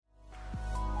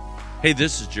Hey,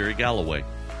 this is Jerry Galloway.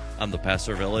 I'm the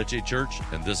pastor of LHA Church,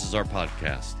 and this is our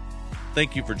podcast.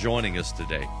 Thank you for joining us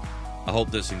today. I hope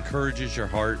this encourages your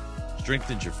heart,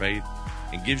 strengthens your faith,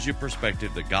 and gives you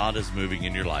perspective that God is moving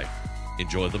in your life.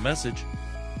 Enjoy the message.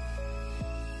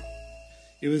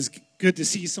 It was good to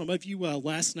see some of you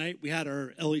last night. We had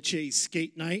our LHA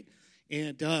skate night,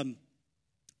 and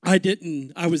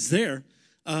I was there,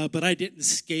 but I didn't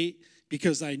skate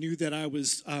because I knew that I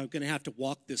was going to have to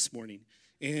walk this morning.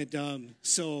 And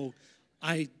so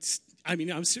I'm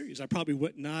serious. I probably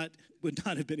would not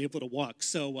have been able to walk.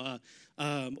 So,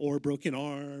 or a broken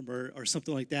arm or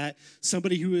something like that.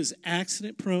 Somebody who is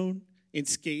accident prone in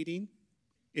skating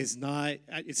it's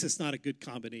just not a good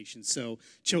combination. So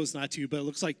chose not to, but it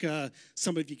looks like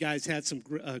some of you guys had some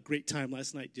great time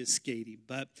last night just skating.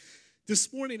 But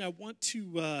this morning I want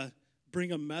to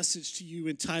bring a message to you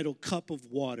entitled Cup of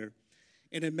Water.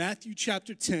 And in Matthew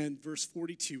chapter 10, verse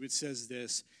 42, it says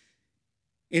this,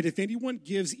 "And if anyone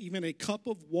gives even a cup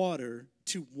of water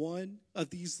to one of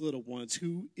these little ones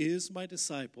who is my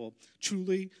disciple,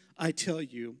 truly I tell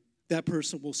you, that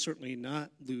person will certainly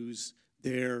not lose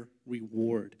their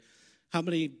reward." How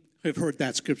many have heard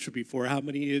that scripture before? How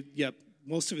many? Yep,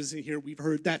 most of us in here, we've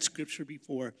heard that scripture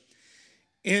before.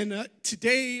 And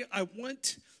today I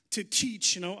want to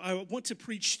teach, I want to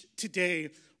preach today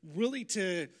really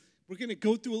we're going to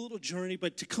go through a little journey,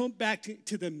 but to come back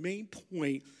to the main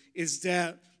point is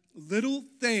that little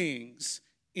things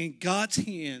in God's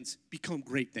hands become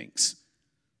great things.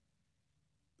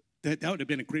 That would have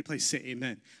been a great place to say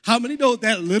amen. How many know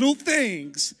that little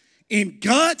things in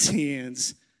God's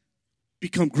hands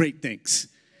become great things?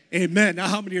 Amen. Now,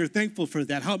 how many are thankful for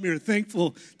that? How many are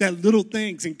thankful that little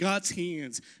things in God's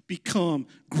hands become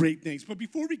great things? But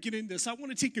before we get into this, I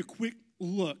want to take a quick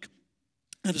look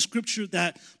at a scripture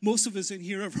that most of us in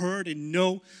here have heard and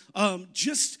know,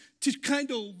 just to kind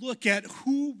of look at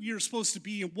who we are supposed to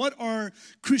be and what our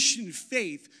Christian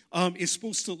faith is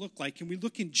supposed to look like. And we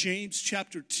look in James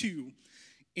chapter 2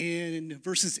 in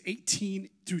verses 18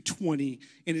 through 20,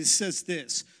 and it says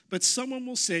this, "But someone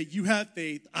will say, 'You have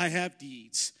faith, I have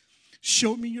deeds.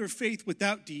 Show me your faith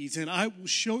without deeds, and I will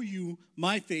show you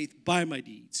my faith by my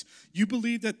deeds. You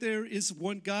believe that there is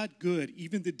one God? Good.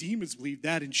 Even the demons believe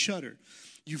that and shudder.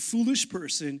 You foolish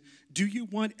person, do you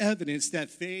want evidence that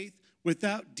faith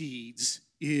without deeds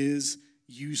is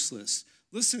useless?'"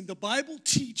 Listen, the Bible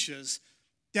teaches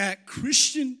that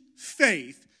Christian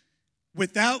faith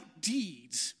without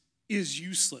deeds is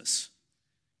useless.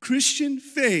 Christian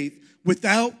faith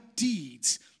without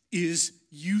deeds is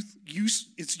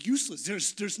it's useless.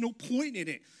 There's no point in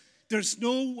it. There's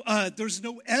no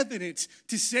evidence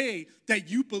to say that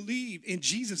you believe in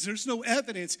Jesus. There's no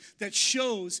evidence that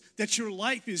shows that your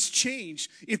life is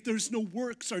changed if there's no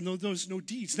works or there's no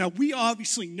deeds. Now, we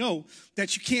obviously know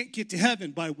that you can't get to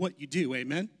heaven by what you do,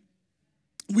 amen?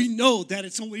 We know that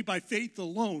it's only by faith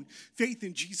alone, faith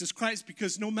in Jesus Christ,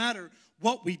 because no matter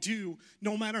what we do,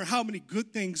 no matter how many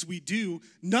good things we do,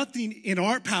 nothing in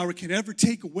our power can ever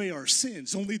take away our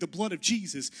sins. Only the blood of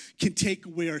Jesus can take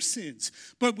away our sins.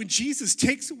 But when Jesus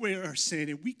takes away our sin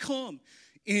and we come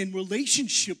in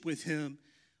relationship with him,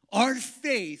 our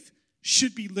faith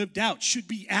should be lived out, should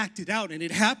be acted out, and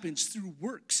it happens through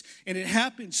works, and it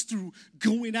happens through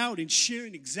going out and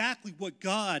sharing exactly what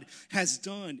God has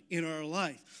done in our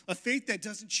life. A faith that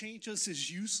doesn't change us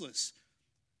is useless.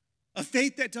 A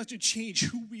faith that doesn't change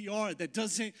who we are, that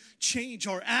doesn't change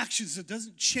our actions, that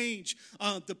doesn't change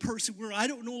the person we're. I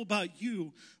don't know about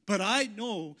you, but I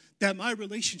know that my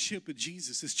relationship with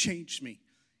Jesus has changed me.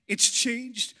 It's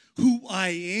changed who I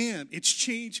am. It's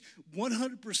changed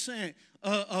 100%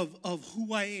 of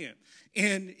who I am.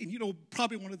 And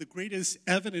probably one of the greatest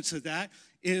evidence of that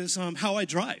is how I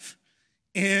drive.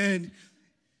 And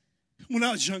when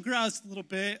I was younger, I was a little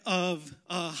bit of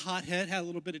a hothead, had a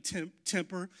little bit of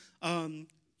temper,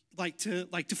 like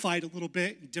to fight a little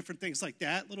bit and different things like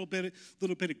that, a little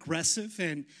bit aggressive.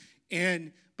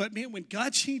 But man, when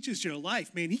God changes your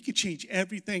life, man, he can change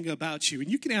everything about you. And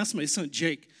you can ask my son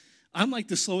Jake. I'm like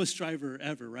the slowest driver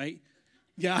ever, right?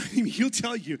 Yeah, he'll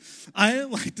tell you, I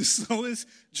am like the slowest.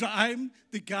 I'm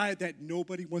the guy that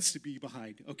nobody wants to be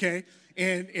behind, okay?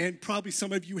 And probably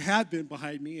some of you have been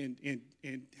behind me and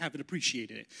haven't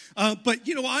appreciated it. But,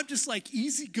 I'm just like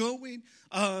easygoing.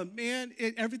 Man,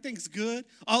 everything's good.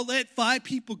 I'll let 5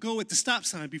 people go at the stop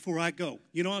sign before I go.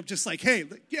 I'm just like, hey,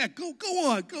 yeah, go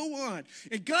on.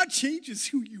 And God changes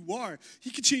who you are.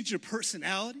 He can change your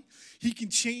personality. He can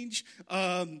change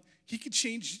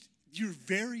your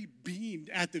very being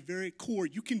at the very core.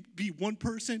 You can be one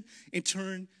person and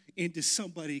turn into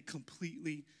somebody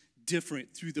completely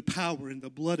different through the power and the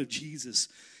blood of Jesus.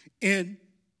 And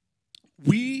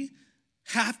we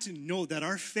have to know that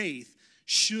our faith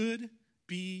should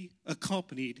be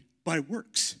accompanied by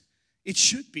works. It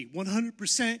should be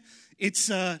 100%. It's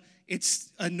a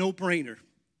no-brainer.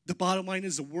 The bottom line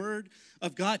is the Word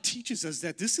of God teaches us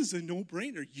that this is a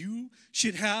no-brainer. You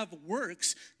should have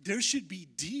works. There should be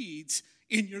deeds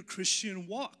in your Christian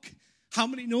walk. How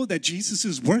many know that Jesus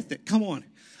is worth it? Come on.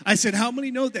 I said, how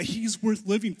many know that he's worth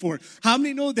living for? How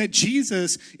many know that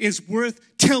Jesus is worth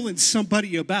telling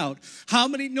somebody about? How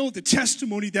many know the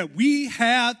testimony that we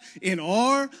have in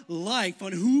our life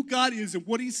on who God is and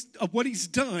what he's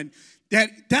done,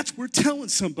 that's worth telling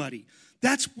somebody?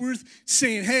 That's worth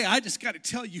saying, hey, I just got to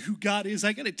tell you who God is.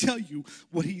 I got to tell you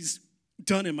what he's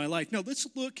done in my life. Now, let's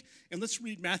look and let's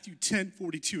read Matthew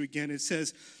 10:42 again. It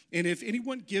says, and if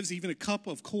anyone gives even a cup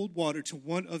of cold water to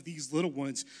one of these little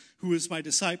ones who is my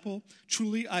disciple,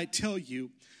 truly I tell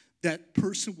you, that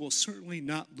person will certainly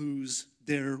not lose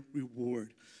their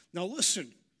reward. Now,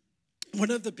 listen,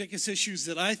 one of the biggest issues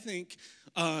that I think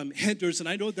hinders, and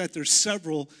I know that there's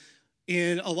several,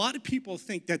 and a lot of people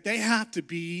think that they have to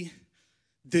be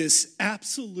this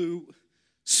absolute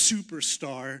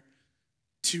superstar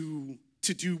to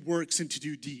do works and to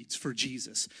do deeds for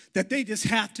Jesus. That they just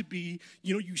have to be,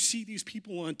 you see these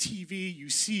people on TV, you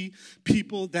see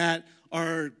people that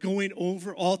are going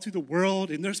over all through the world,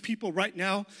 and there's people right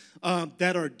now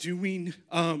that are doing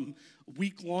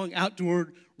week-long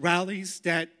outdoor rallies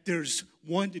that there's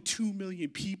 1 to 2 million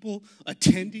people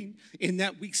attending in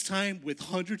that week's time, with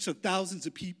hundreds of thousands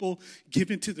of people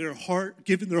giving their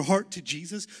heart to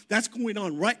Jesus. That's going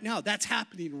on right now. That's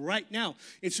happening right now.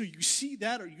 And so you see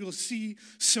that, or you'll see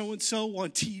so-and-so on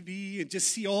TV and just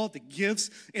see all the gifts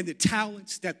and the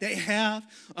talents that they have.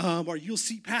 Or you'll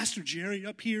see Pastor Jerry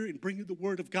up here and bringing the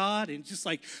word of God, and just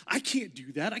like, I can't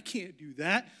do that. I can't do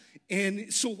that.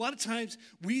 And so a lot of times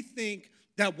we think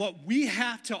that what we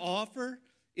have to offer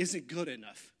isn't good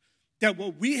enough. That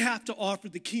what we have to offer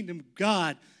the kingdom of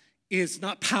God is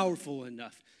not powerful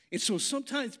enough. And so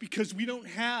sometimes, because we don't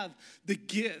have the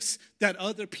gifts that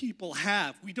other people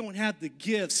have, we don't have the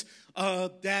gifts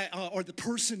that or the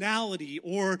personality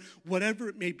or whatever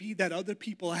it may be that other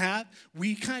people have,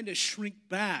 we kind of shrink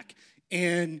back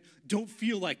and don't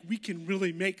feel like we can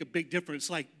really make a big difference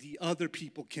like the other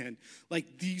people can,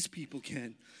 like these people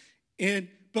can.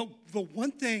 But the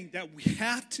one thing that we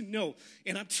have to know,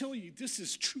 and I'm telling you, this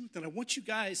is truth, and I want you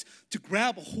guys to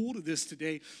grab a hold of this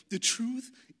today. The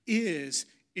truth is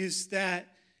that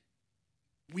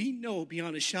we know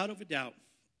beyond a shadow of a doubt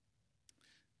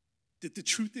that the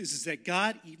truth is that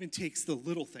God even takes the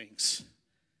little things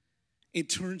and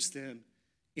turns them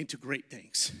into great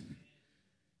things.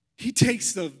 He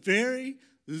takes the very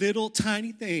little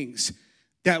tiny things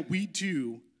that we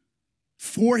do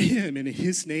for him and in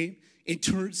his name, and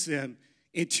turns them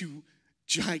into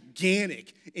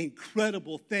gigantic,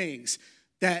 incredible things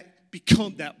that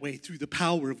become that way through the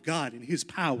power of God and his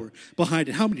power behind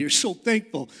it. How many are so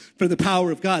thankful for the power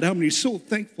of God? How many are so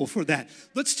thankful for that?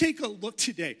 Let's take a look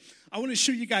today. I want to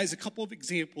show you guys a couple of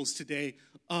examples today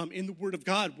in the Word of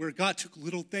God where God took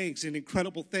little things and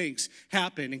incredible things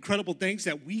happen, incredible things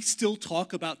that we still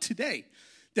talk about today,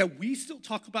 that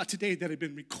have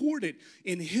been recorded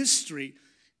in history.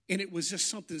 And it was just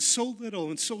something so little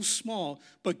and so small,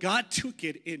 but God took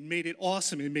it and made it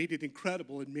awesome and made it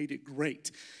incredible and made it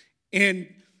great.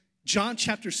 And John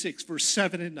chapter 6, verse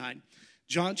 7 and 9.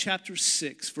 John chapter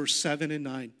 6, verse 7 and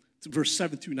 9. Verse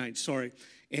 7 through 9, sorry.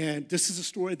 And this is a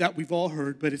story that we've all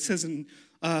heard, but it says in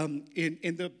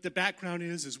the background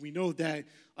is we know that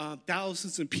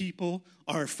thousands of people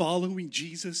are following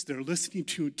Jesus. They're listening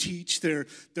to him teach. They're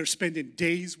spending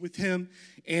days with him.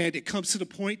 And it comes to the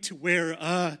point to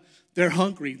where they're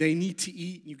hungry. They need to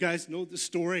eat. You guys know the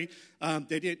story.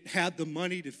 They didn't have the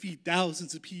money to feed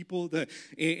thousands of people.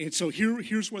 And so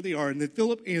here's where they are. And then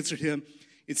Philip answered him.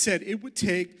 It said it would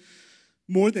take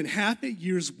more than half a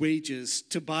year's wages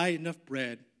to buy enough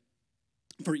bread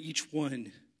for each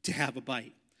one to have a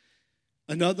bite.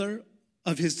 Another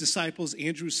of his disciples,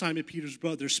 Andrew, Simon Peter's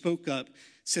brother, spoke up,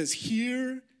 says,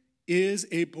 here is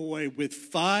a boy with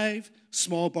 5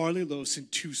 small barley loaves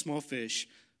and 2 small fish,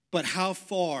 but how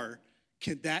far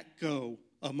can that go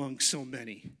among so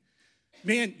many?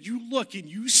 Man, you look and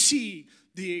you see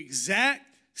the exact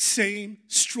same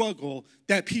struggle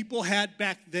that people had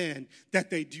back then that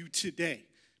they do today.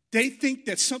 They think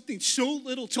that something so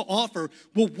little to offer,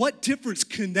 well, what difference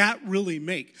can that really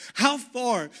make? How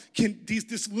far can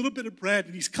this little bit of bread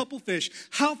and these couple fish,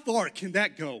 how far can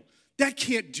that go? That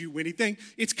can't do anything.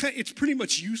 It's pretty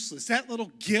much useless. That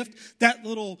little gift, that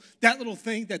little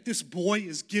thing that this boy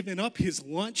is giving up, his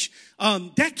lunch,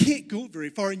 that can't go very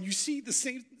far. And you see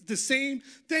the the same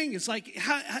thing. It's like,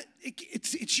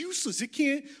 it's useless. It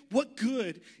can't, what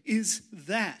good is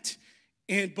that?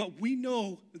 But we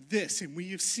know this, and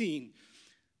we have seen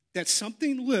that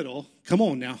something little, come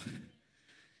on now,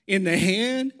 in the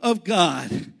hand of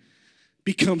God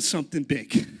becomes something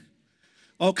big.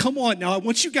 Oh, come on now. I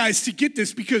want you guys to get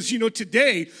this because,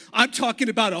 today I'm talking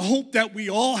about a hope that we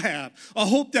all have. A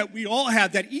hope that we all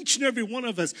have, that each and every one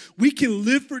of us, we can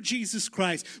live for Jesus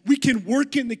Christ. We can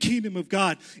work in the kingdom of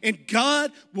God. And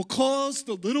God will cause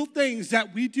the little things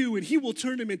that we do, and he will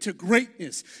turn them into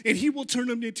greatness. And he will turn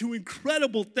them into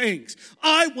incredible things.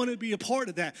 I want to be a part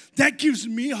of that. That gives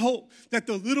me hope that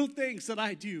the little things that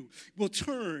I do will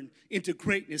turn into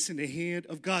greatness in the hand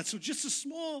of God. So just a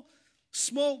small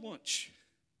lunch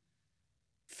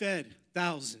fed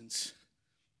thousands,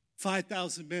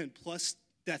 5,000 men, plus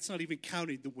that's not even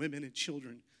counting the women and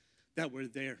children that were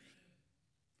there.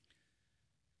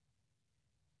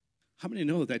 How many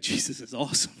know that Jesus is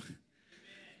awesome?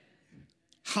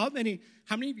 How many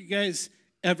of you guys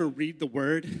ever read the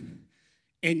word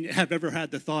and have ever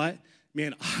had the thought,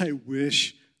 man, I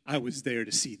wish I was there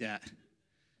to see that?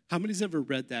 How many's ever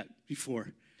read that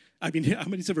before? I mean, how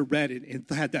many's ever read it and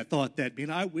had that thought that, man,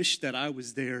 I wish that I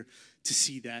was there to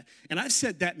see that? And I've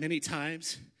said that many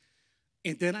times,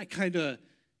 and then I kind of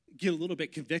get a little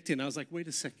bit convicted, and I was like, wait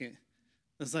a second.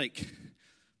 I was like,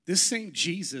 this same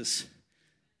Jesus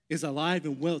is alive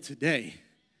and well today,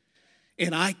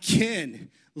 and I can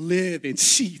live and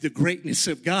see the greatness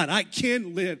of God. I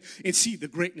can live and see the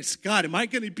greatness of God. Am I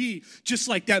going to be just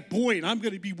like that boy, and I'm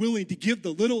going to be willing to give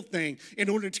the little thing in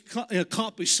order to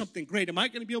accomplish something great? Am I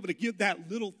going to be able to give that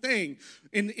little thing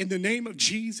in the name of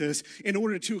Jesus in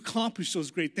order to accomplish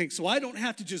those great things? So I don't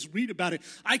have to just read about it.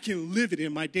 I can live it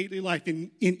in my daily life,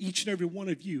 and in each and every one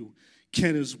of you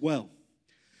can as well.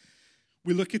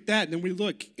 We look at that, and then we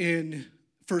look in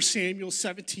 1 Samuel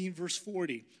 17, verse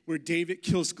 40, where David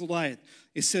kills Goliath.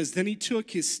 It says, then he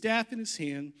took his staff in his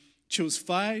hand, chose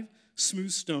 5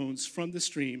 smooth stones from the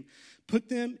stream, put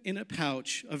them in a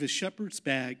pouch of his shepherd's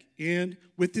bag, and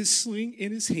with his sling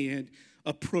in his hand,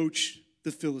 approached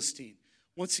the Philistine.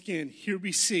 Once again, here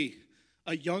we see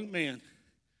a young man,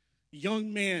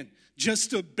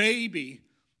 just a baby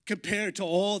compared to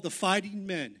all the fighting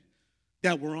men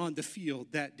that were on the field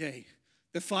that day.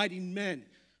 The fighting men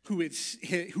who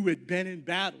had been in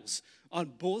battles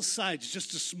on both sides,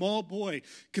 just a small boy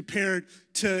compared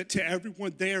to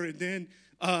everyone there, and then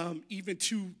even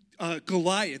to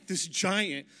Goliath, this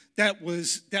giant that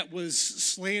was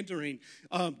slandering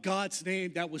God's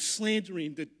name, that was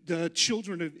slandering the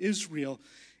children of Israel.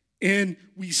 And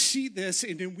we see this,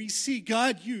 and then we see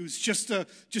God use just a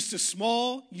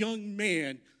small young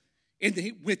man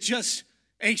with just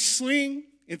a sling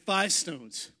and 5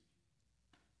 stones.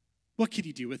 What could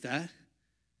he do with that?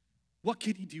 What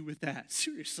could he do with that?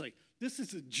 Seriously, this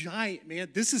is a giant, man.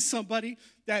 This is somebody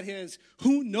that has,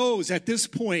 who knows at this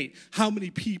point how many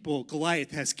people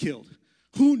Goliath has killed?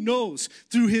 Who knows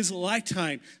through his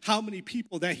lifetime how many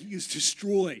people that he has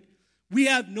destroyed? We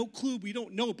have no clue. We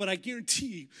don't know, but I guarantee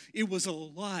you it was a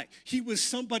lot. He was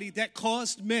somebody that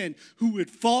caused men who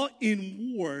had fought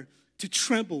in war to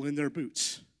tremble in their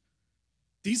boots.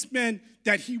 These men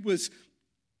that he was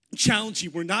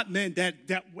challenging were not men that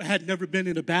had never been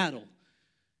in a battle.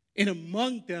 And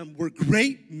among them were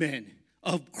great men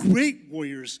of great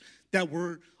warriors that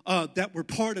were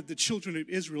part of the children of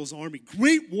Israel's army.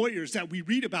 Great warriors that we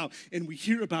read about and we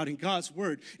hear about in God's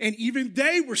word. And even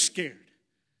they were scared.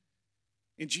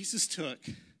 And Jesus took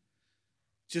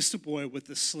just a boy with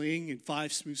a sling and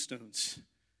 5 smooth stones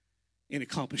and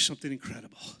accomplished something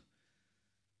incredible.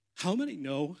 How many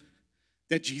know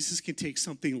that Jesus can take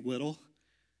something little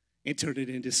and turn it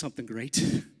into something great?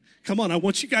 Come on, I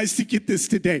want you guys to get this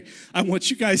today. And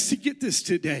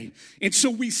so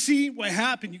we see what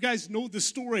happened. You guys know the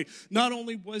story. Not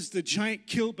only was the giant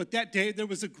killed, but that day there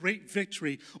was a great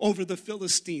victory over the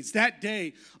Philistines. That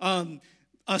day, a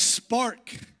spark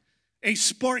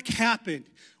happened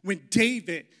when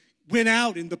David went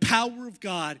out in the power of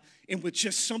God and with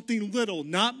just something little,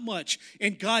 not much.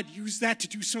 And God used that to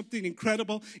do something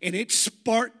incredible. And it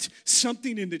sparked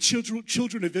something in the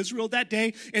children of Israel that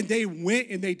day. And they went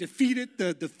and they defeated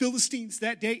the Philistines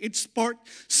that day. It sparked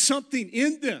something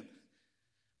in them.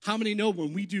 How many know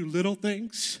when we do little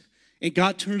things and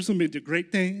God turns them into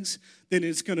great things, then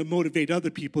it's going to motivate other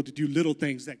people to do little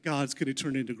things that God's going to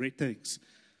turn into great things?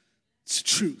 It's the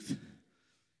truth.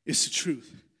 It's the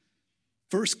truth.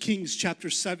 1 Kings chapter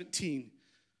 17,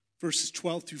 verses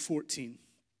 12 through 14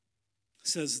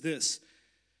 says this,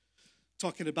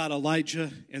 talking about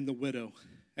Elijah and the widow.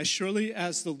 As surely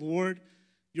as the Lord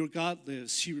your God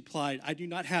lives, she replied, I do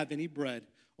not have any bread,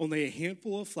 only a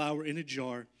handful of flour in a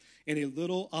jar and a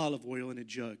little olive oil in a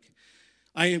jug.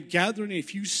 I am gathering a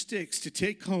few sticks to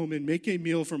take home and make a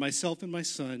meal for myself and my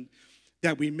son,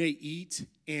 that we may eat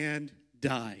and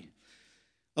die."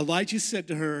 Elijah said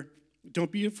to her,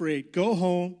 "Don't be afraid. Go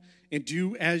home and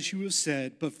do as you have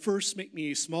said, but first make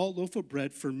me a small loaf of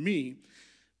bread for me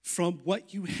from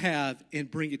what you have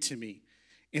and bring it to me.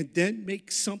 And then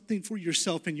make something for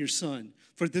yourself and your son.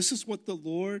 For this is what the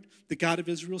Lord, the God of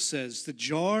Israel, says: the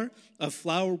jar of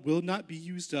flour will not be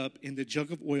used up, and the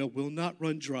jug of oil will not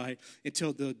run dry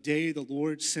until the day the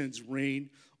Lord sends rain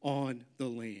on the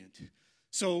land."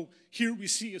 So here we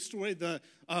see a story. The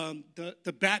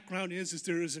background is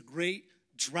there is a great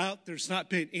drought. There's not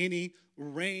been any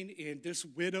rain, and this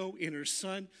widow and her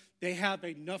son, they have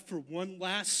enough for one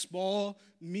last small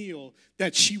meal,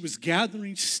 that she was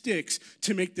gathering sticks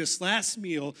to make this last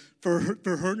meal for her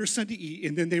and her son to eat,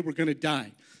 and then they were going to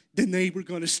die. Then they were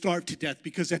going to starve to death,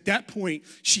 because at that point,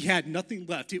 she had nothing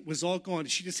left. It was all gone.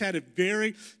 She just had a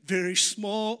very, very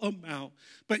small amount.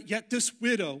 But yet this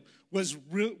widow was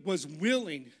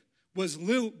willing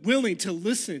to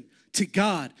listen to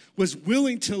God, was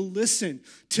willing to listen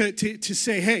to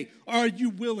say, "Hey, are you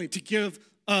willing to give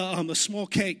a small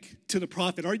cake to the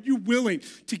prophet? Are you willing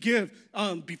to give,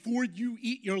 before you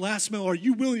eat your last meal, are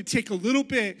you willing to take a little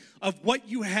bit of what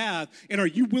you have, and are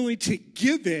you willing to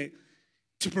give it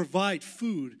to provide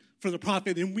food for the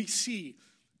prophet?" And we see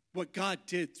what God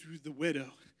did through the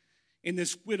widow. And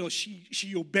this widow,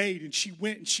 she obeyed, and she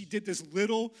went and she did this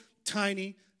little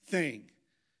tiny thing.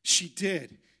 She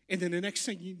did. And then the next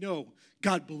thing you know,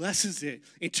 God blesses it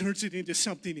and turns it into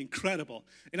something incredible.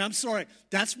 And I'm sorry,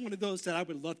 that's one of those that I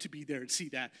would love to be there and see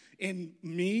that. And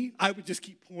me, I would just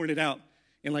keep pouring it out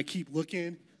and like keep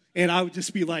looking. And I would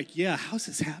just be like, yeah, how's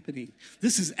this happening?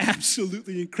 This is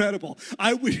absolutely incredible.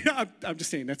 I'm just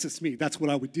saying, that's just me. That's what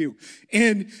I would do.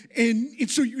 And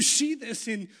so you see this,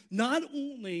 and not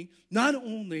only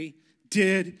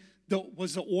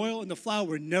was the oil and the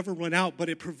flour never run out, but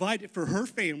it provided for her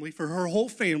family, for her whole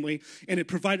family, and it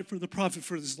provided for the prophet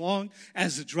for as long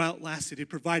as the drought lasted. It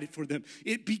provided for them.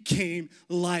 It became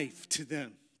life to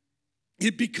them.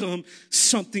 It became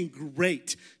something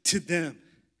great to them.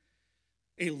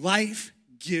 A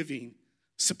life-giving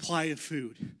supply of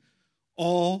food,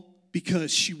 all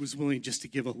because she was willing just to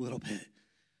give a little bit.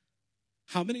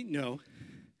 How many know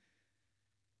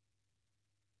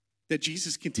that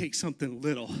Jesus can take something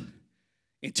little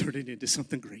and turn it into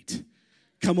something great?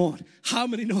 Come on. How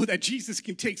many know that Jesus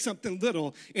can take something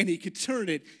little and he can turn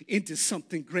it into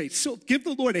something great? So give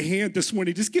the Lord a hand this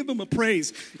morning. Just give him a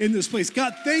praise in this place.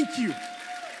 God, thank you.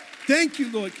 Thank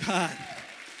you, Lord God.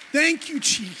 Thank you,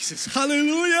 Jesus.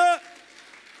 Hallelujah.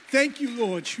 Thank you,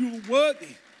 Lord. You are worthy.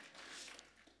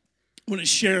 I want to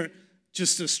share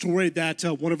just a story that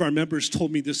one of our members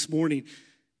told me this morning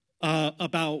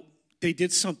about they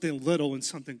did something little and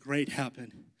something great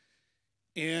happened.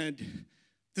 And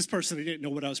this person, they didn't know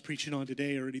what I was preaching on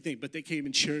today or anything, but they came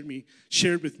and shared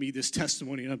with me this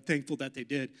testimony, and I'm thankful that they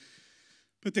did.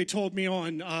 But they told me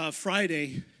on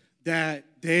Friday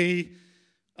that they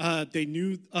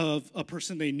knew of a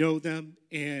person, they know them,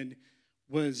 and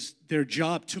their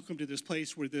job took them to this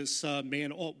place where this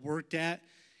man worked at.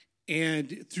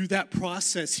 And through that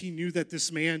process, he knew that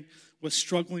this man was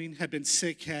struggling, had been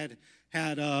sick, has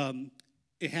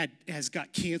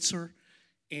got cancer,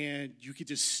 and you could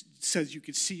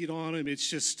see it on him. It's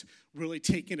just really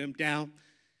taking him down.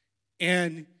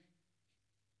 And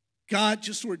God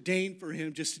just ordained for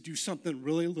him just to do something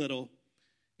really little.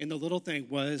 And the little thing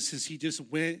is he just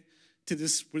went to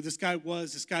where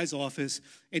this guy's office,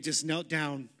 and just knelt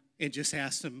down and just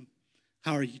asked him,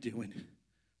 "How are you doing?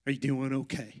 Are you doing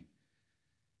okay?"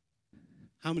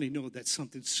 How many know that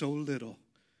something so little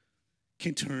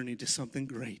can turn into something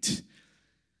great?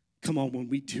 Come on, when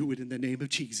we do it in the name of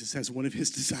Jesus, as one of his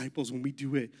disciples, when we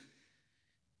do it.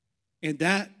 And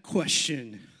that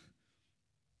question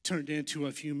turned into,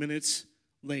 a few minutes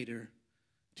later,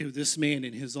 to this man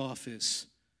in his office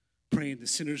praying the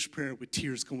sinner's prayer with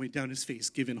tears going down his face,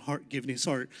 giving his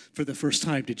heart for the first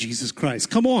time to Jesus Christ.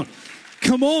 Come on,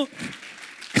 come on,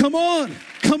 come on,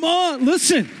 come on,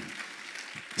 listen.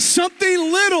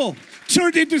 Something little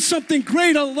turned into something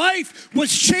great. A life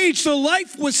was changed. A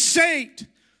life was saved.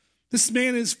 This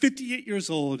man is 58 years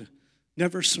old,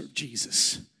 never served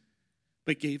Jesus,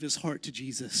 but gave his heart to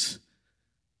Jesus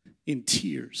in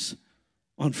tears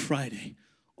on Friday,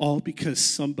 all because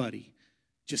somebody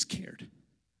just cared.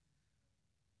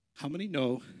 How many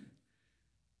know,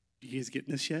 you guys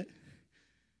getting this yet?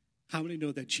 How many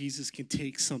know that Jesus can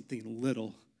take something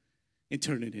little and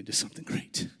turn it into something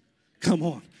great? Come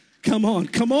on, come on,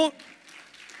 come on.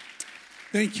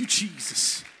 Thank you,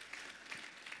 Jesus.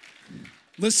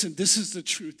 Listen, this is the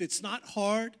truth. It's not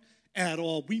hard at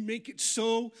all. We make it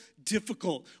so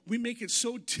difficult. We make it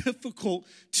so difficult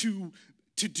to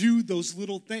do those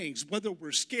little things. Whether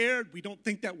we're scared, we don't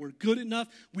think that we're good enough,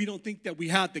 we don't think that we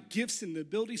have the gifts and the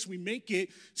abilities, we make it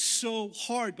so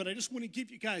hard. But I just want to give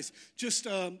you guys just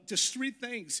 3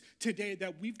 things today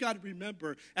that we've got to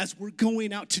remember as we're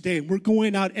going out today, and we're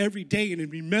going out every day, and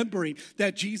in remembering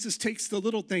that Jesus takes the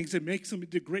little things and makes them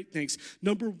into great things.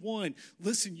 Number 1,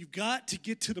 listen, you've got to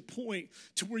get to the point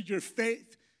to where your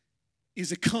faith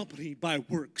is accompanied by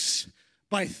works,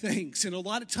 by things. And a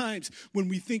lot of times when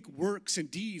we think works and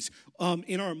deeds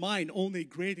in our mind, only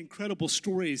great, incredible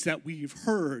stories that we've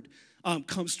heard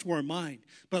comes to our mind.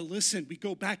 But listen, we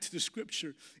go back to the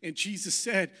scripture, and Jesus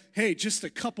said, hey, just a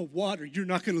cup of water, you're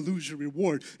not going to lose your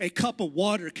reward. A cup of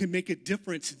water can make a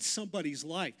difference in somebody's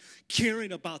life.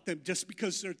 Caring about them just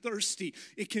because they're thirsty,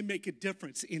 it can make a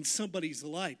difference in somebody's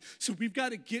life. So we've got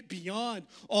to get beyond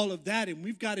all of that, and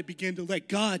we've got to begin to let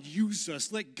God use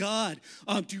us. Let God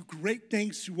do great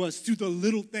things to us through the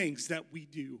little things that we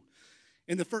do.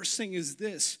 And the first thing is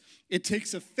this: it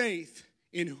takes a faith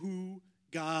in who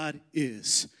God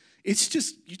is. It's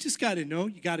just, you just got to know,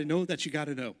 you got to know that you got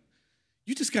to know.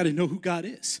 You just got to know who God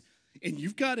is. And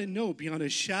you've got to know beyond a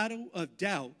shadow of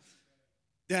doubt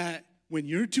that when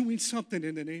you're doing something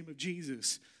in the name of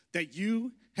Jesus, that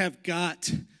you have got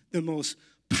the most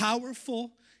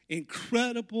powerful,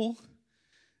 incredible,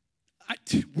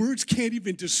 words can't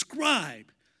even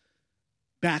describe,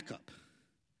 backup.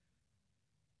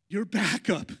 Your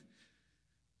backup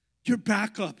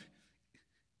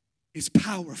is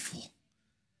powerful.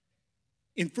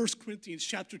 In 1 Corinthians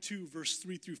chapter 2, verse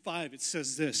 3 through 5, it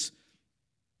says this.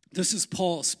 This is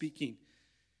Paul speaking.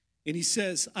 And he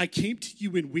says, I came to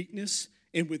you in weakness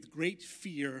and with great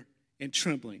fear and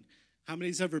trembling. How many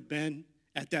has ever been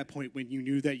at that point when you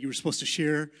knew that you were supposed to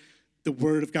share the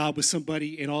word of God with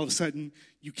somebody, and all of a sudden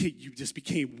you just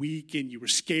became weak and you were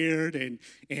scared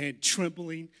and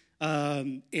trembling?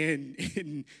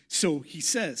 And so he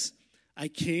says, I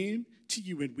came to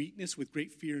you in weakness with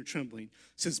great fear and trembling. It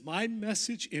says, my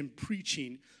message and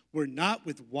preaching were not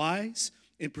with wise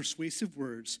and persuasive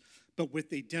words, but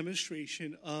with a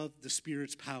demonstration of the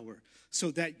Spirit's power,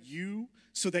 so that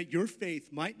your faith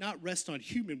might not rest on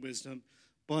human wisdom,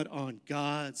 but on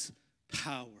God's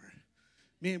power.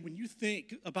 Man, when you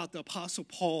think about the Apostle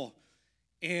Paul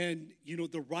and,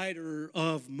 the writer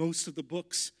of most of the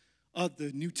books of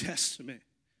the New Testament,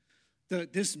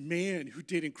 this man who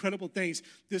did incredible things,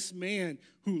 this man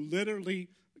who literally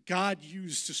God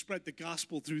used to spread the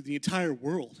gospel through the entire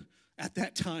world at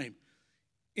that time.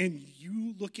 And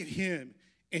you look at him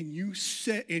and you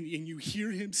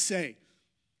hear him say,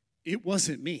 it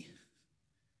wasn't me.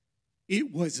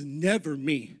 It was never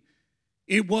me.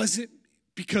 It wasn't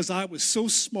because I was so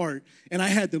smart and I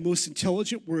had the most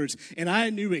intelligent words and I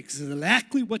knew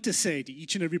exactly what to say to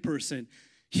each and every person.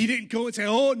 He didn't go and say,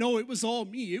 oh, no, it was all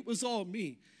me. It was all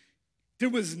me. There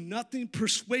was nothing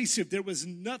persuasive. There was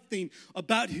nothing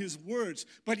about his words.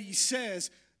 But he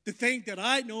says, the thing that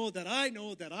I know,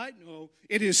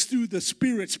 it is through the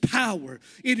Spirit's power.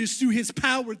 It is through his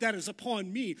power that is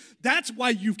upon me. That's why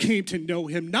you came to know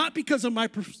him, not because of my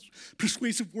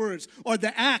persuasive words or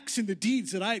the acts and the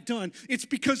deeds that I've done. It's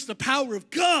because the power of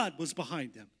God was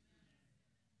behind them.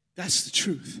 That's the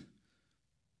truth.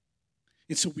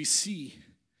 And so we see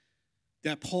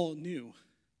that Paul knew.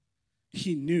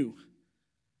 He knew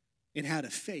and had a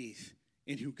faith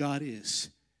in who God is.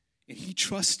 And he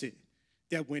trusted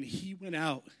that when he went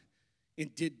out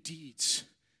and did deeds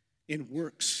and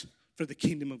works for the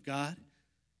kingdom of God,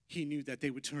 he knew that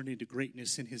they would turn into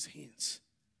greatness in his hands.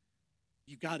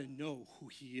 You got to know who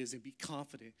he is and be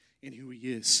confident in who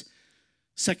he is.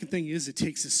 Second thing is, it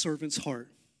takes a servant's heart.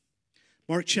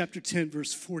 Mark chapter 10,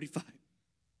 verse 45.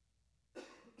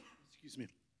 Excuse me.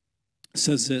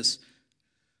 Says this,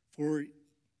 for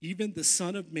even the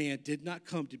Son of Man did not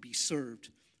come to be served,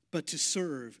 but to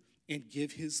serve and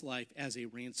give his life as a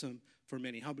ransom for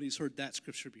many. How many has heard that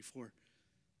scripture before?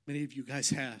 Many of you guys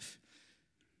have.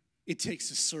 It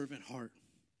takes a servant heart.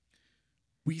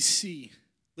 We see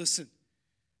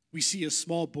a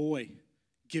small boy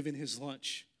giving his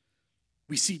lunch.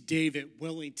 We see David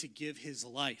willing to give his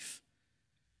life.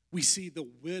 We see the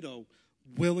widow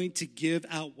willing to give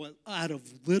out what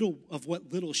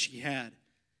little she had.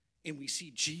 And we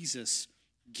see Jesus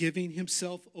giving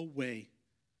himself away.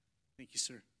 Thank you,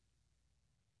 sir.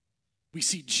 We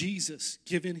see Jesus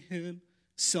giving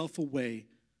himself away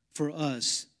for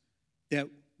us that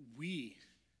we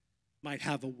might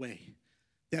have a way,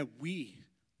 that we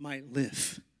might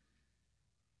live.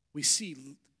 We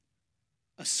see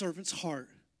a servant's heart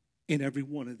in every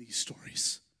one of these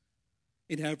stories.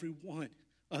 In every one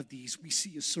of these, we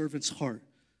see a servant's heart.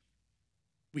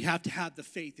 We have to have the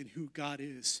faith in who God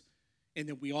is. And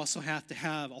then we also have to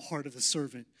have a heart of the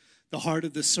servant. The heart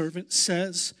of the servant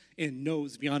says and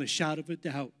knows beyond a shadow of a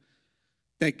doubt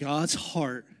that God's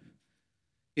heart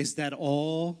is that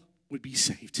all would be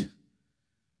saved.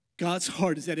 God's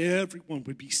heart is that everyone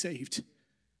would be saved.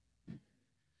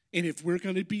 And if we're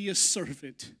going to be a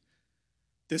servant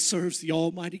that serves the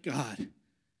Almighty God,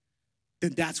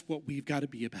 then that's what we've got to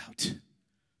be about.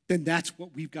 Then that's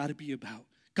what we've got to be about.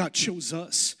 God chose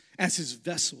us as his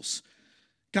vessels.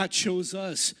 God chose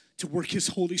us to work his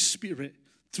Holy Spirit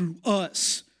through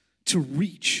us to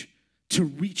reach, to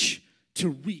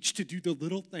do the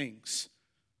little things.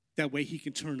 That way he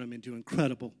can turn them into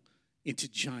incredible, into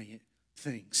giant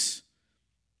things.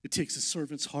 It takes a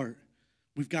servant's heart.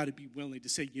 We've got to be willing to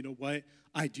say, you know what?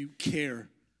 I do care.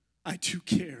 I do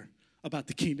care about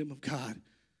the kingdom of God.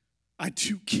 I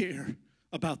do care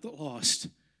about the lost.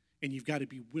 And you've got to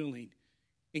be willing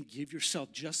and give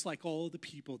yourself, just like all of the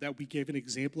people that we gave an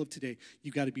example of today,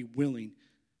 you've got to be willing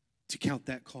to count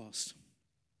that cost.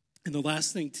 And the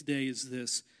last thing today is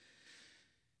this,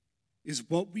 is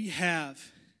what we have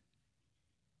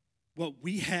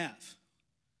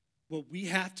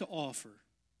to offer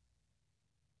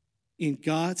in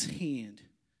God's hand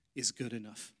is good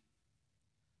enough.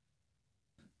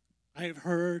 I have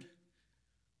heard,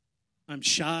 I'm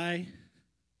shy,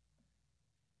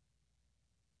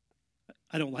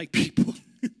 I don't like people.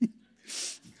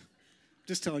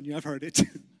 Just telling you, I've heard it.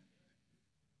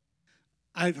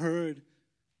 I've heard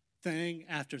thing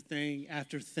after thing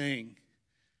after thing.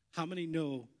 How many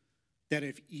know that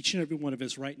if each and every one of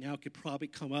us right now could probably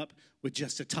come up with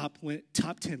just a top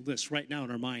 10 list right now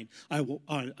in our mind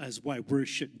as why we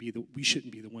shouldn't be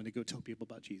the one to go tell people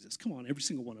about Jesus? Come on, every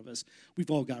single one of us.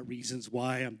 We've all got reasons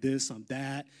why I'm this, I'm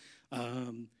that.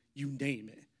 You name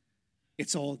it.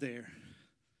 It's all there.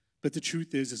 But the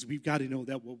truth is we've got to know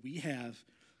that what we have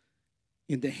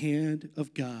in the hand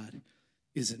of God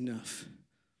is enough.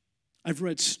 I've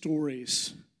read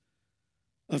stories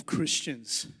of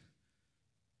Christians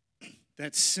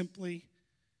that simply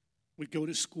would go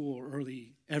to school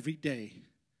early every day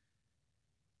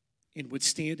and would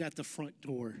stand at the front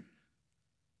door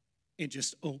and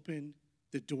just open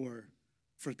the door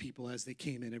for people as they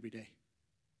came in every day.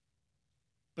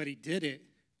 But he did it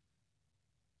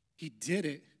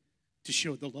to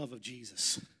show the love of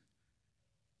Jesus.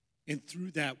 And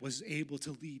through that was able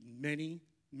to lead many,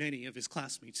 many of his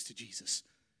classmates to Jesus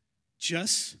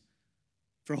just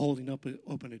for holding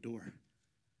open a door.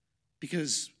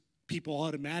 Because people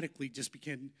automatically just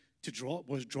began to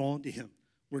was drawn to him.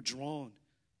 Were drawn.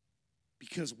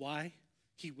 Because why?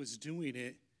 He was doing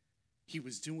it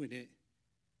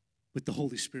with the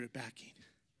Holy Spirit backing.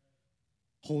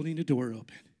 Holding the door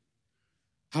open.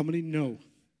 How many know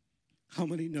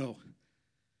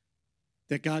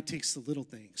that God takes the little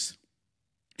things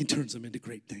and turns them into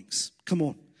great things? Come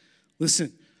on.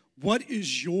 Listen, what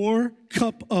is your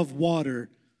cup of water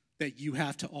that you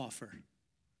have to offer?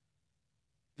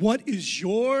 What is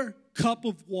your cup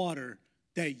of water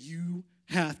that you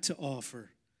have to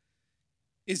offer?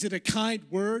 Is it a kind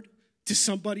word to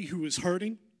somebody who is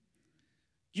hurting?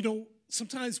 You know,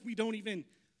 sometimes we don't even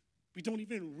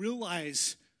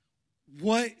realize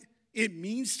what it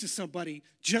means to somebody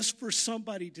just for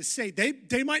somebody to say.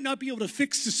 They might not be able to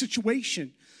fix the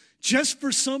situation. Just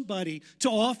for somebody to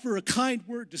offer a kind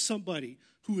word to somebody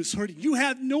who is hurting. You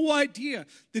have no idea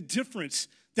the difference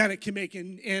that it can make.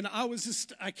 And I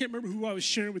can't remember who I was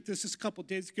sharing with this just a couple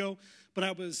days ago, but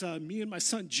I was, me and my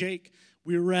son Jake,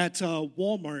 we were at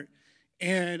Walmart,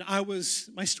 and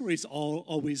my stories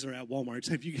always are at Walmart.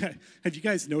 Have you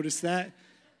guys noticed that?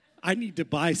 I need to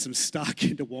buy some stock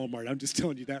into Walmart. I'm just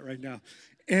telling you that right now.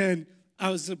 And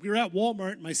we were at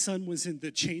Walmart, and my son was in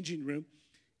the changing room,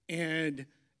 and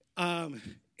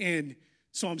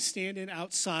so I'm standing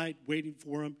outside waiting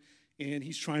for him, and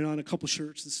he's trying on a couple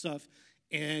shirts and stuff.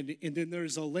 And then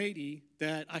there's a lady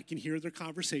that I can hear their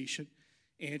conversation,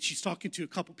 and she's talking to a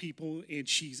couple people, and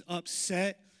she's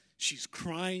upset, she's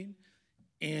crying,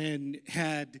 and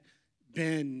had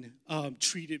been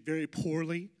treated very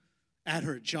poorly at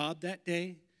her job that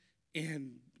day,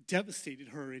 and devastated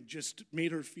her and just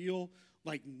made her feel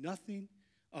like nothing,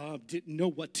 didn't know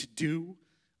what to do.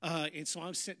 And so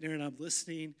I'm sitting there and I'm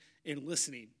listening.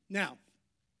 Now,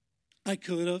 I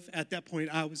could have, at that point,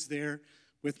 I was there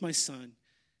with my son,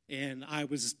 and I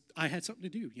had something to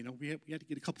do. You know, we had to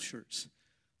get a couple shirts.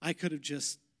 I could have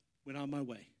just went on my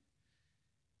way.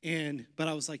 But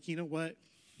I was like, you know what?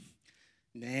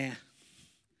 Nah.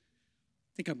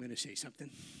 I think I'm going to say something.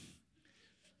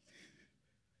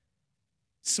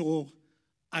 So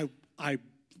I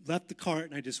left the cart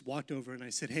and I just walked over and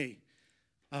I said, hey,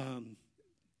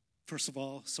 first of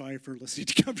all, sorry for listening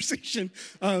to conversation,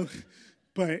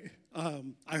 but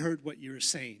I heard what you were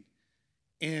saying.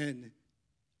 And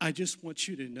I just want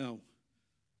you to know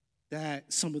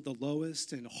that some of the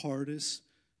lowest and hardest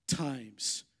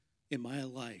times in my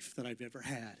life that I've ever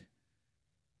had,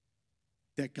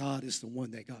 that God is the one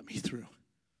that got me through.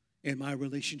 And my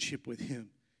relationship with him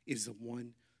is the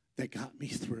one that got me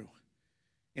through.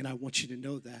 And I want you to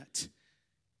know that.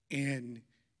 And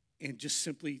just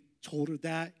simply told her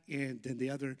that. And then the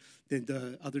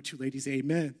other two ladies,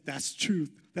 amen, that's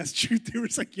truth. That's truth. They were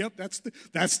like, yep, that's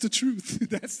the truth.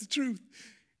 That's the truth.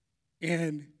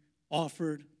 And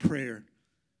offered prayer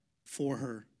for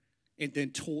her. And then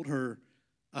told her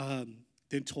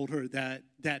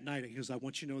that night, he goes, I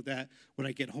want you to know that when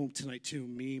I get home tonight too,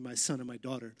 me, my son, and my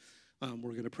daughter,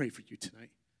 we're going to pray for you tonight.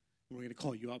 We're going to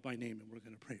call you out by name, and we're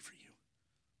going to pray for you.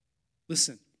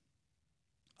 Listen,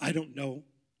 I don't know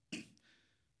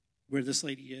where this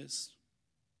lady is.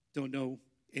 Don't know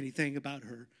anything about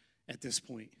her at this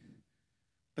point.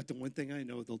 But the one thing I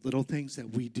know, the little things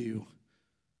that we do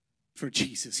for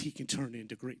Jesus, he can turn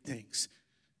into great things.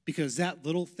 Because that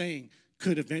little thing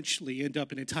could eventually end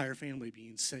up an entire family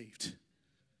being saved.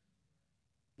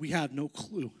 We have no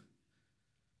clue.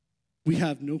 We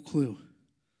have no clue.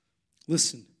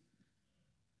 Listen,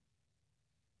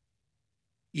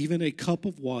 even a cup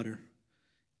of water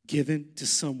given to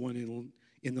someone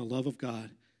in the love of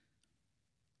God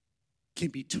can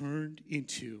be turned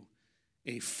into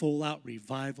a full-out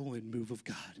revival and move of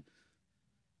God.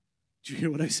 Did you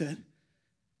hear what I said?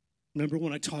 Remember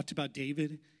when I talked about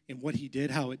David and what he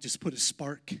did, how it just put a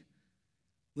spark?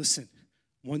 Listen,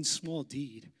 one small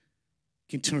deed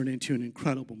can turn into an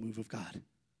incredible move of God.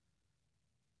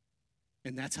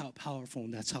 And that's how powerful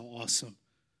and that's how awesome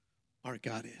our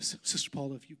God is. Sister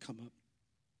Paula, if you come up.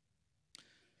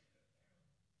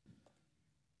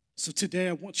 So today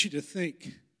I want you to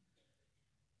think.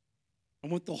 I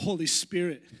want the Holy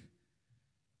Spirit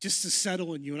just to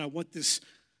settle in you. And I want this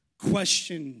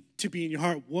question to be in your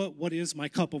heart. What is my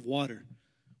cup of water?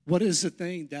 What is the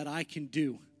thing that I can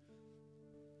do?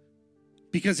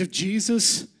 Because if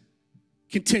Jesus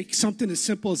can take something as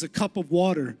simple as a cup of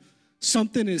water,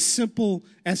 something as simple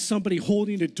as somebody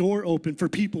holding a door open for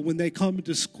people when they come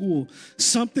into school,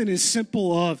 something as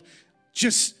simple of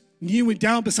just kneeling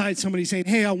down beside somebody saying,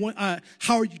 hey,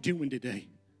 how are you doing today?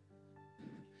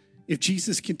 If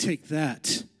Jesus can take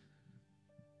that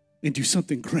and do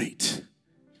something great,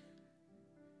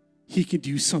 he can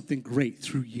do something great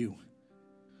through you.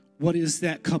 What is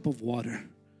that cup of water?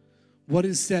 What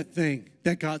is that thing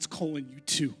that God's calling you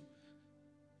to?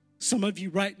 Some of you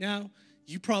right now,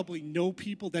 you probably know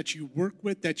people that you work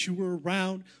with, that you were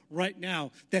around right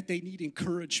now, that they need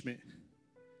encouragement.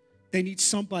 They need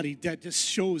somebody that just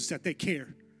shows that they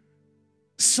care.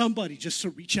 Somebody just to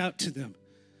reach out to them.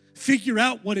 Figure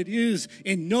out what it is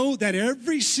and know that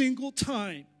every single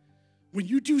time when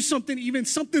you do something, even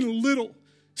something little,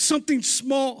 something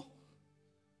small,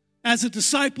 as a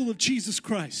disciple of Jesus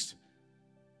Christ,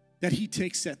 that he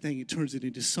takes that thing and turns it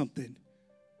into something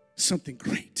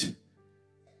great,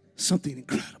 something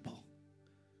incredible.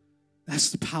 That's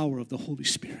the power of the Holy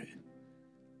Spirit.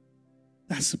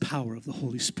 That's the power of the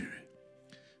Holy Spirit.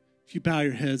 If you bow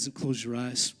your heads and close your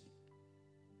eyes.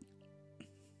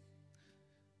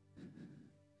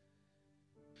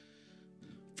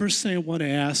 First thing I want to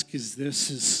ask is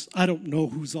this, I don't know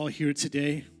who's all here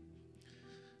today,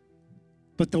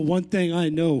 but the one thing I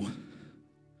know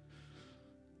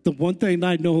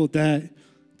that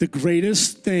the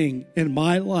greatest thing in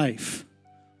my life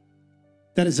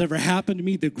that has ever happened to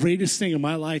me, the greatest thing in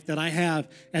my life that I have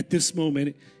at this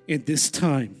moment in this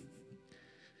time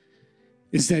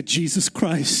is that Jesus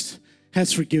Christ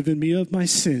has forgiven me of my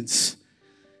sins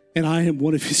and I am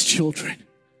one of his children.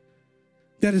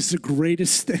 That is the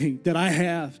greatest thing that I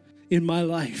have in my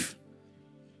life.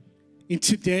 And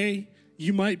today,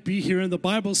 you might be here, and the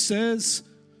Bible says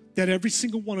that every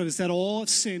single one of us, that all have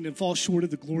sinned and fall short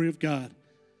of the glory of God.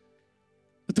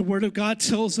 But the Word of God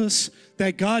tells us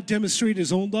that God demonstrated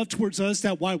his own love towards us,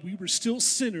 that while we were still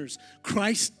sinners,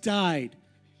 Christ died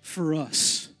for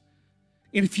us.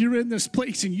 And if you're in this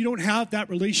place and you don't have that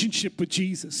relationship with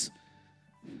Jesus,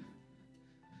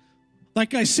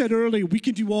 like I said earlier, we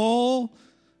can do all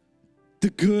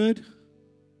the good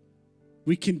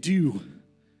we can do,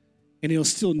 and it'll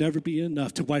still never be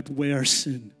enough to wipe away our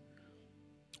sin.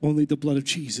 Only the blood of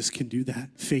Jesus can do that,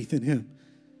 faith in him.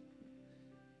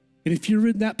 And if you're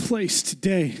in that place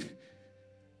today,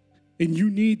 and you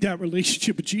need that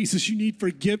relationship with Jesus, you need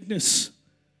forgiveness,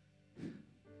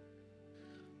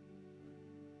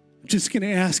 I'm just going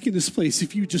to ask in this place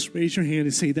if you just raise your hand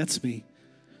and say, that's me.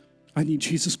 I need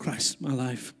Jesus Christ in my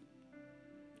life.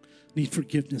 I need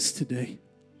forgiveness today.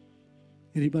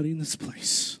 Anybody in this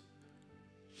place?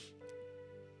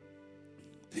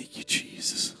 Thank you,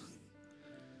 Jesus.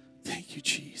 Thank you,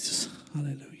 Jesus.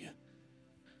 Hallelujah.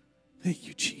 Thank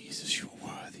you, Jesus. You're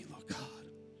worthy, Lord God.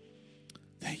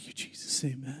 Thank you, Jesus.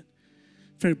 Amen.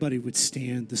 If everybody would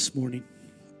stand this morning.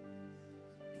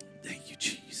 Thank you,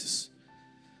 Jesus.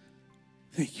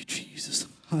 Thank you, Jesus.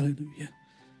 Hallelujah.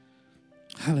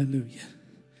 Hallelujah.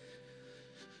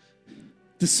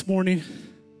 This morning,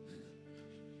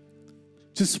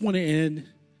 just want to end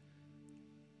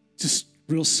just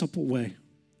real simple way.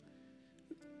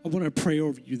 I want to pray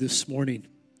over you this morning.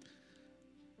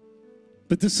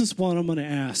 But this is what I'm going to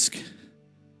ask.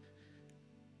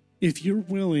 If you're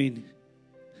willing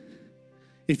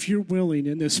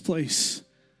in this place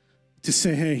to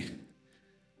say, hey,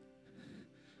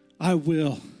 I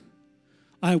will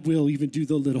even do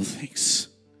the little things.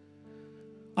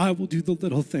 I will do the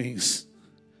little things.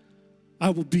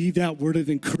 I will be that word of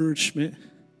encouragement.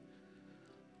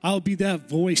 I'll be that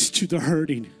voice to the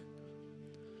hurting.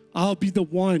 I'll be the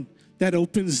one that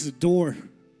opens the door.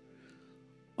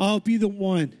 I'll be the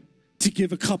one to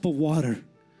give a cup of water.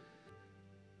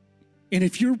 And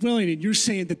if you're willing and you're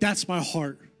saying that that's my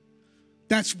heart,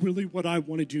 that's really what I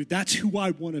want to do, that's who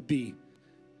I want to be.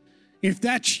 If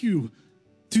that's you,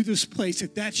 through this place,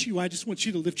 if that's you, I just want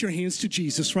you to lift your hands to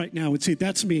Jesus right now and say,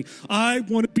 that's me. I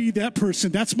want to be that person.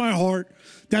 That's my heart.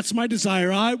 That's my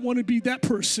desire. I want to be that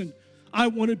person. I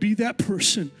want to be that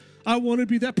person. I want to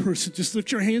be that person. Just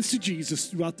lift your hands to Jesus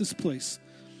throughout this place.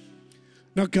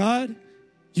 Now, God,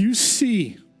 you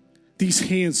see these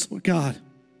hands, Lord God.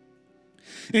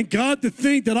 And God, the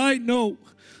thing that I know,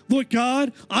 Lord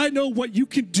God, I know what you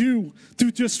can do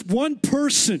through just one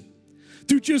person.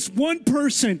 Through just one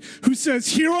person who says,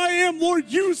 here I am, Lord,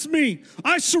 use me.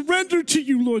 I surrender to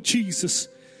you, Lord Jesus.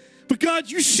 But God,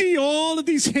 you see all of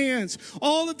these hands,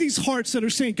 all of these hearts that are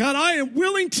saying, God, I am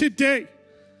willing today.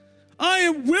 I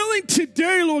am willing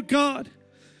today, Lord God,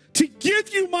 to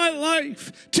give you my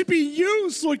life, to be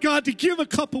used, Lord God, to give a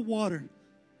cup of water,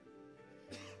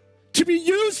 to be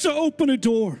used to open a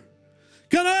door.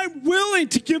 God, I'm willing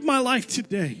to give my life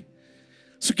today.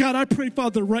 So God, I pray,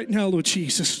 Father, right now, Lord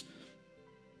Jesus.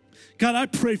 God, I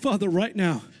pray, Father, right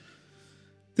now,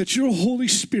 that your Holy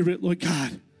Spirit, Lord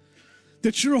God,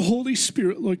 that your Holy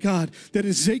Spirit, Lord God, that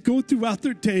as they go throughout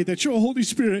their day, that your Holy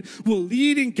Spirit will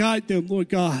lead and guide them, Lord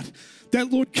God. That,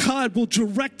 Lord God, will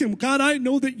direct them. God, I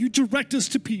know that you direct us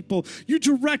to people. You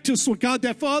direct us, Lord God,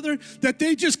 that, Father, that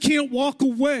they just can't walk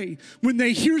away when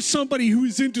they hear somebody who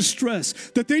is in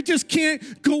distress. That they just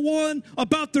can't go on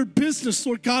about their business,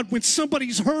 Lord God, when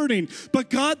somebody's hurting. But,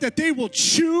 God, that they will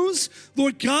choose,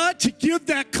 Lord God, to give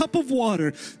that cup of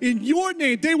water. In your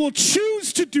name, they will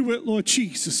choose to do it, Lord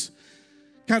Jesus.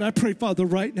 God, I pray, Father,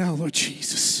 right now, Lord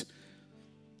Jesus.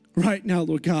 Right now,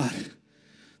 Lord God,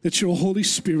 that your Holy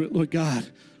Spirit, Lord God,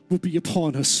 will be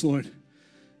upon us, Lord.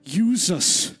 Use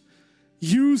us,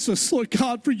 Lord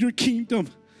God, for your kingdom.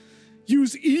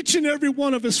 Use each and every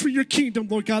one of us for your kingdom,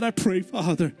 Lord God, I pray,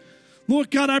 Father.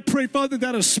 Lord God, I pray, Father,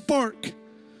 that a spark,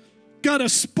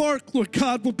 Lord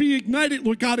God, will be ignited,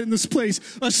 Lord God, in this place.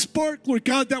 A spark, Lord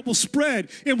God, that will spread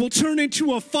and will turn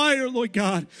into a fire, Lord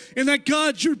God. And that,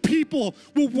 God, your people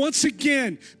will once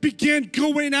again begin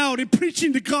going out and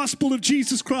preaching the gospel of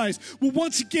Jesus Christ. Will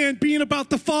once again being about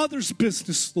the Father's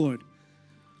business, Lord.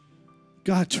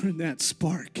 God, turn that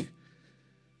spark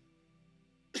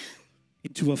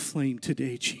into a flame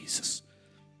today, Jesus.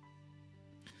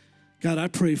 God, I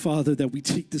pray, Father, that we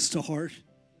take this to heart.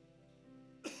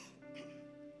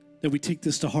 That we take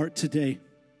this to heart today.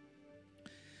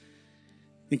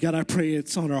 And God, I pray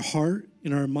it's on our heart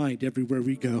and our mind everywhere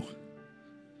we go.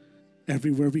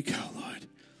 Everywhere we go, Lord.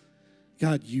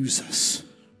 God, use us.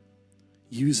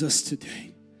 Use us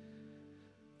today.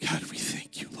 God, we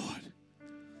thank you, Lord.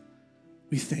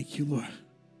 We thank you, Lord.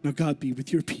 Now, God, be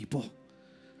with your people.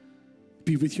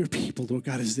 Be with your people, Lord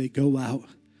God, as they go out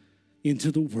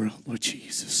into the world, Lord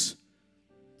Jesus,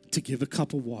 to give a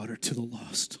cup of water to the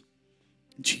lost.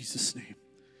 In Jesus' name,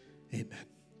 amen.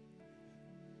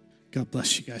 God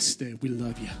bless you guys today. We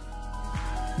love you.